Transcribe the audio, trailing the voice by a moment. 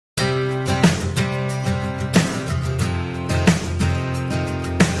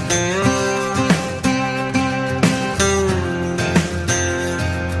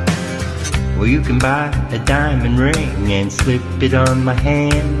buy a diamond ring and slip it on my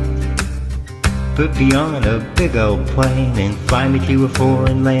hand. Put me on a big old plane and fly me to a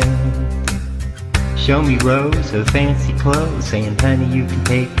foreign land. Show me rows of fancy clothes, saying, honey, you can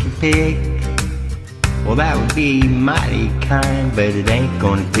take your pick. Well, that would be mighty kind, but it ain't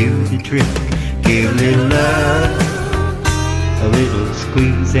gonna do the trick. Give a little love, a little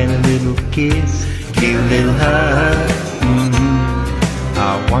squeeze and a little kiss. Give a little hug,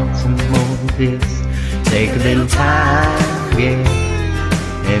 I want some more of this. Take a little time, yeah,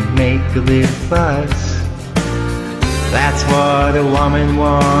 and make a little fuss. That's what a woman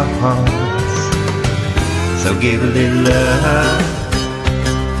wants. So give a little love.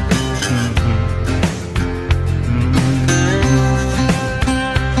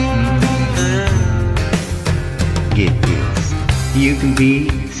 Get this. You can be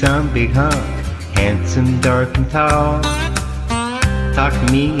some big hunk, handsome, dark and tall. Talk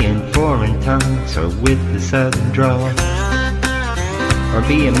to me in foreign tongues or with the southern drawl. Or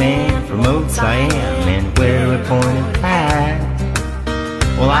be a man from old Siam and wear a pointed hat.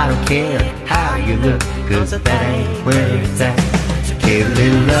 Well, I don't care how you look, 'cause that ain't where it's at. Give a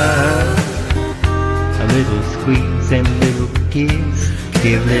little love, a little squeeze and a little kiss.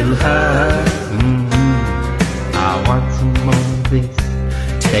 Give a little hug, I want some more of this.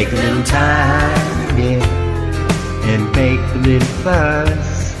 Take a little time, yeah, and make a little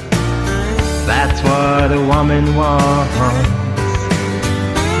fuss. That's what a woman wants.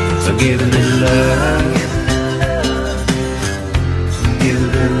 So give a little love, give a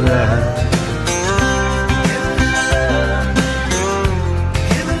little love.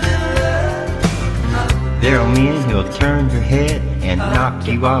 There are men who'll turn your head and knock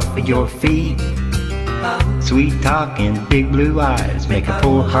you off of your feet. Sweet talk and big blue eyes make a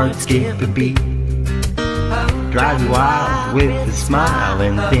poor heart skip a beat. Drive you wild with a smile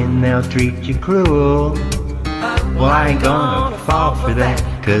and then they'll treat you cruel. Well, I ain't gonna fall for that,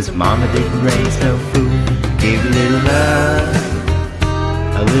 'cause mama didn't raise no fool. Give a little love,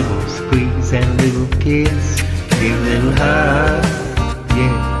 a little squeeze and a little kiss. Give a little hug,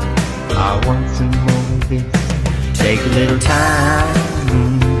 yeah, I want some more of this. Take a little time,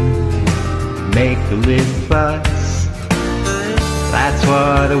 make a little fuss. That's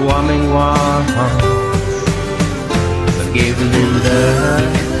what a woman wants. So give a little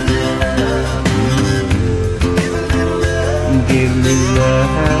love, give a little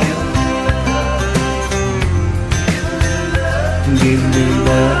love, give a little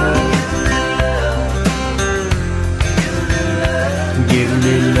love, give a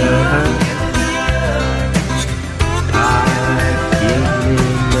little love.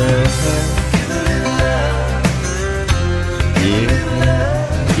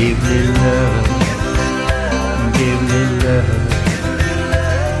 Give me love, give me love,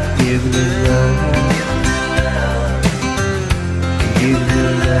 give me love, give me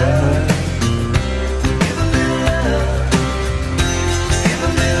love.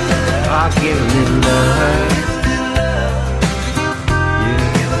 I'll give a little love, yeah,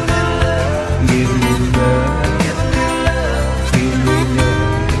 give me love, give me love,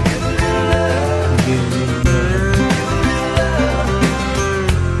 give me love.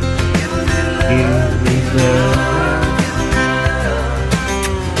 Give me love,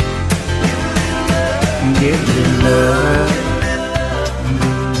 give